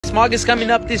SMOG is coming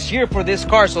up this year for this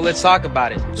car, so let's talk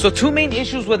about it. So 2 main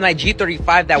issues with my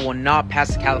G35 that will not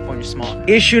pass the California SMOG.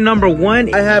 Issue number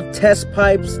 1, I have test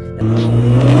pipes.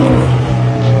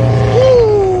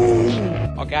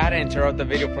 Okay, I had to interrupt the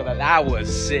video for that. That was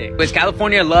sick. Because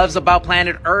California loves about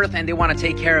planet Earth and they want to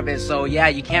take care of it. So yeah,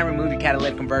 you can't remove your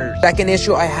catalytic converters. Second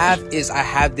issue I have is I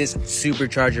have this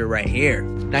supercharger right here.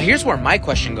 Now here's where my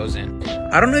question goes in.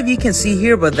 I don't know if you can see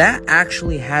here, but that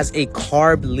actually has a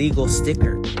carb legal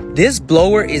sticker. This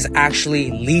blower is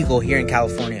actually legal here in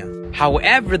California.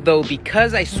 However, though,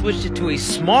 because I switched it to a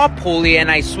small pulley and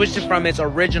I switched it from its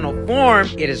original form,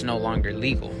 it is no longer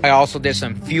legal. I also did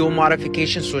some fuel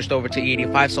modifications, switched over to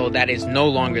 85, so that is no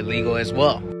longer legal as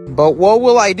well. But what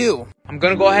will I do? I'm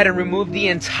gonna go ahead and remove the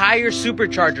entire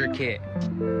supercharger kit.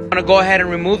 I'm gonna go ahead and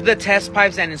remove the test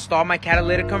pipes and install my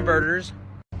catalytic converters.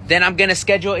 Then I'm gonna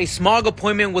schedule a SMOG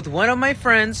appointment with one of my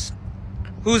friends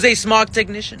who's a SMOG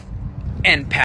technician and pass.